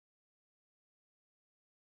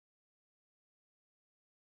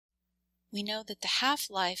we know that the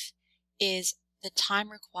half-life is the time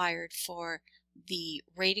required for the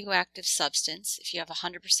radioactive substance. If you have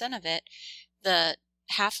 100% of it, the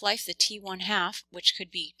half-life, the T1 half, which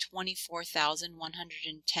could be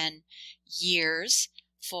 24,110 years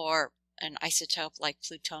for an isotope like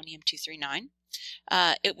plutonium-239,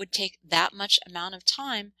 it would take that much amount of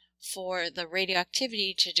time for the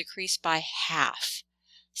radioactivity to decrease by half.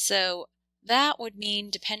 So that would mean,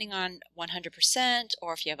 depending on 100%,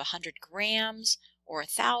 or if you have 100 grams or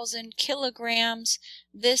 1,000 kilograms,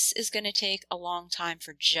 this is going to take a long time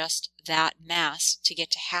for just that mass to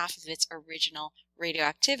get to half of its original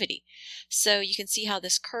radioactivity. So you can see how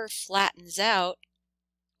this curve flattens out.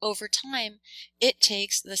 Over time, it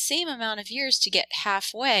takes the same amount of years to get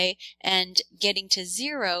halfway, and getting to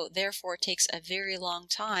zero therefore takes a very long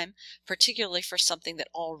time, particularly for something that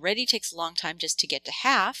already takes a long time just to get to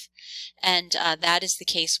half. And that is the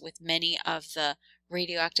case with many of the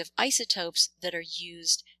radioactive isotopes that are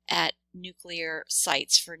used at nuclear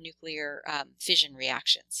sites for nuclear fission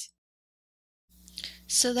reactions.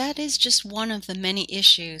 So that is just one of the many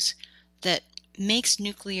issues that makes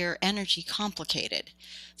nuclear energy complicated.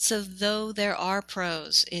 So though there are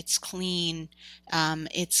pros, it's clean,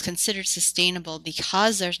 it's considered sustainable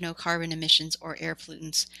because there's no carbon emissions or air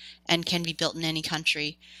pollutants and can be built in any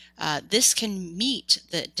country, this can meet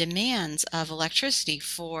the demands of electricity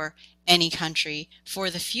for any country for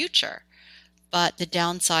the future. But the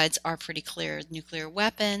downsides are pretty clear. Nuclear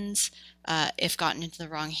weapons, if gotten into the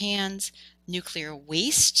wrong hands, nuclear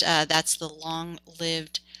waste, that's the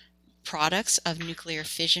long-lived products of nuclear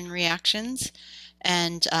fission reactions,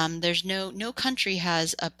 and there's no country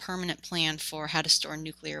has a permanent plan for how to store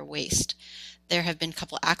nuclear waste. There have been a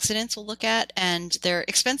couple accidents we'll look at, and they're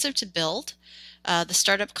expensive to build. The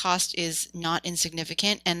startup cost is not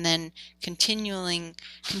insignificant, and then continually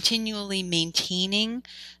maintaining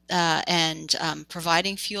and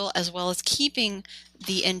providing fuel, as well as keeping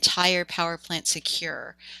the entire power plant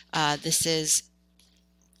secure. This is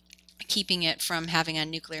keeping it from having a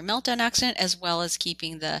nuclear meltdown accident, as well as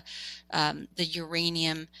keeping the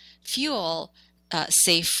uranium fuel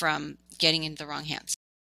safe from getting into the wrong hands.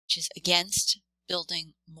 Which is against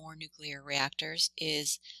building more nuclear reactors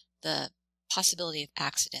is the possibility of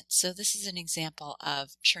accidents. So this is an example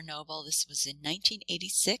of Chernobyl. This was in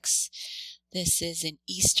 1986. This is in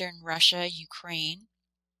eastern Russia, Ukraine.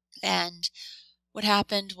 And what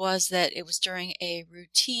happened was that it was during a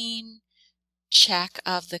routine check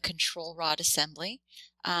of the control rod assembly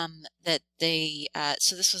that they,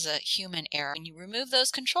 so this was a human error. When you remove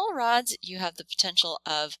those control rods, you have the potential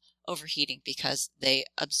of overheating because they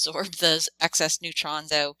absorb those excess neutrons.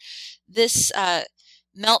 So this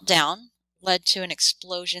meltdown led to an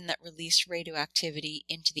explosion that released radioactivity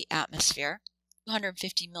into the atmosphere.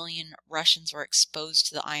 250 million Russians were exposed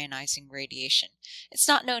to the ionizing radiation. It's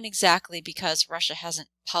not known exactly because Russia hasn't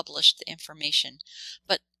published the information,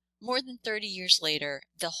 but more than 30 years later,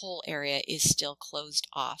 the whole area is still closed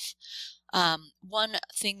off. One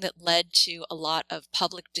thing that led to a lot of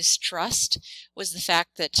public distrust was the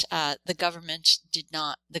fact that the government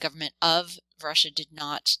of Russia did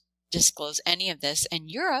not disclose any of this.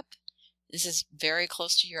 And Europe, this is very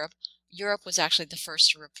close to Europe, Europe was actually the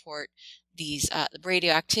first to report these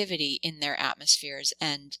radioactivity in their atmospheres,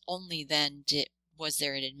 and only then was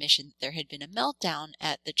there an admission that there had been a meltdown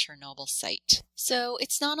at the Chernobyl site. So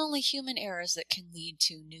it's not only human errors that can lead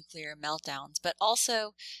to nuclear meltdowns, but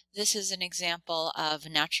also this is an example of a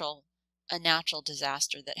natural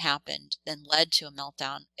disaster that happened, then led to a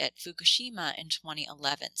meltdown at Fukushima in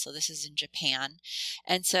 2011. So this is in Japan.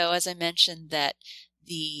 And so as I mentioned, that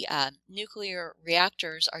the nuclear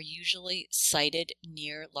reactors are usually sited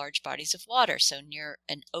near large bodies of water, so near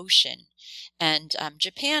an ocean. And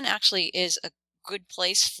Japan actually is a good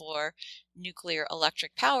place for nuclear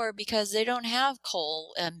electric power because they don't have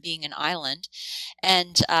coal, being an island,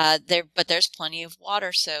 and but there's plenty of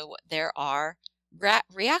water, so there are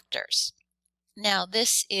reactors. Now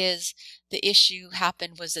this is the issue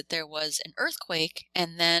happened was that there was an earthquake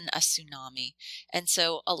and then a tsunami, and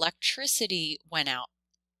so electricity went out.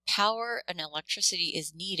 Power and electricity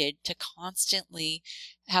is needed to constantly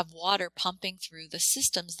have water pumping through the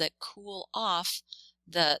systems that cool off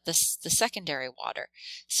the secondary water.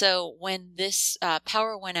 So when this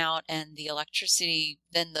power went out and the electricity,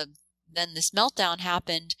 then this meltdown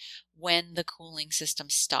happened when the cooling system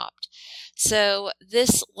stopped. So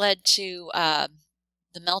this led to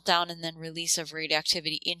the meltdown and then release of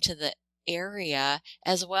radioactivity into the area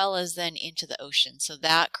as well as then into the ocean. So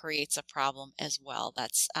that creates a problem as well.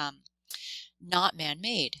 That's not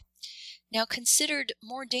man-made. Now, considered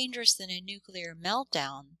more dangerous than a nuclear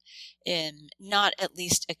meltdown, not at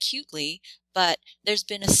least acutely, but there's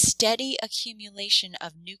been a steady accumulation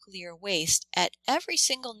of nuclear waste at every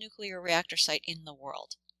single nuclear reactor site in the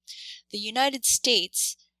world. The United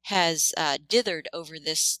States has dithered over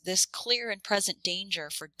this clear and present danger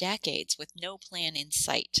for decades with no plan in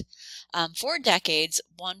sight. For decades,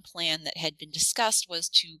 one plan that had been discussed was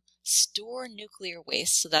to store nuclear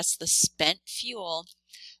waste, so that's the spent fuel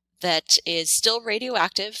that is still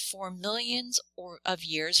radioactive for millions of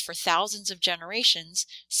years, for thousands of generations.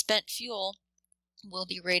 Spent fuel will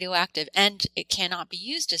be radioactive and it cannot be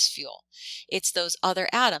used as fuel. It's those other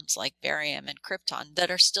atoms like barium and krypton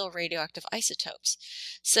that are still radioactive isotopes.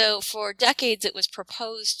 So for decades it was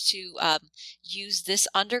proposed to use this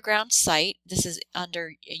underground site. This is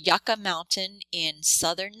under Yucca Mountain in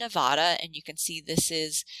southern Nevada, and you can see this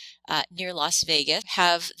is near Las Vegas.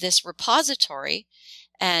 Have this repository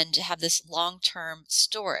and have this long-term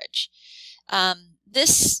storage.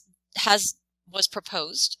 This was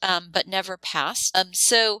proposed, but never passed.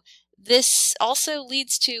 So this also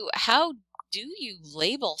leads to, how do you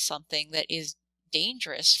label something that is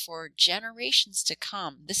dangerous for generations to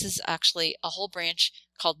come? This is actually a whole branch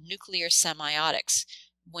called nuclear semiotics,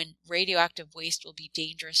 when radioactive waste will be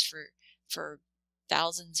dangerous for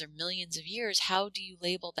thousands or millions of years. How do you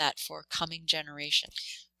label that for coming generations?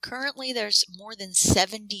 Currently, there's more than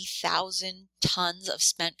 70,000 tons of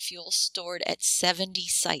spent fuel stored at 70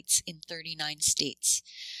 sites in 39 states,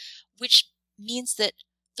 which means that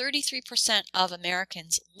 33% of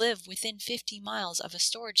Americans live within 50 miles of a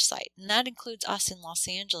storage site, and that includes us in Los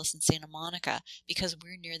Angeles and Santa Monica because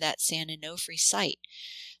we're near that San Onofre site.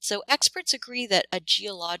 So experts agree that a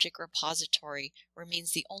geologic repository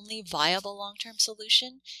remains the only viable long-term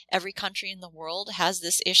solution. Every country in the world has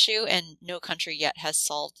this issue, and no country yet has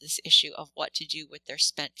solved this issue of what to do with their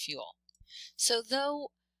spent fuel. So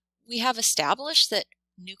though we have established that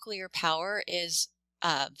nuclear power is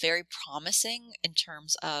very promising in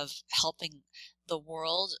terms of helping the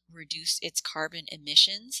world reduce its carbon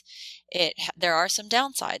emissions, there are some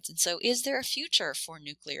downsides. And so is there a future for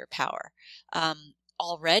nuclear power?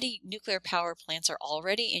 Already, nuclear power plants are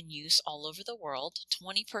already in use all over the world.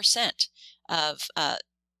 20% of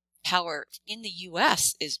power in the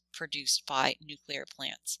U.S. is produced by nuclear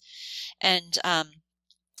plants. And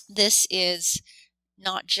this is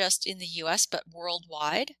not just in the U.S., but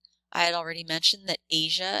worldwide. I had already mentioned that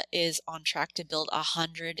Asia is on track to build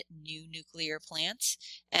 100 new nuclear plants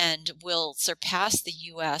and will surpass the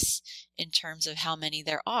U.S. in terms of how many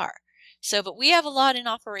there are. So, but we have a lot in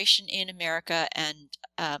operation in America, and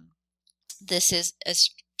this is as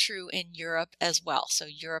true in Europe as well. So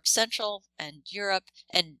Europe Central and Europe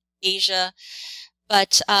and Asia.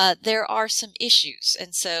 But there are some issues,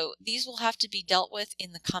 and so these will have to be dealt with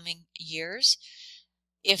in the coming years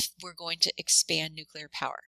if we're going to expand nuclear power.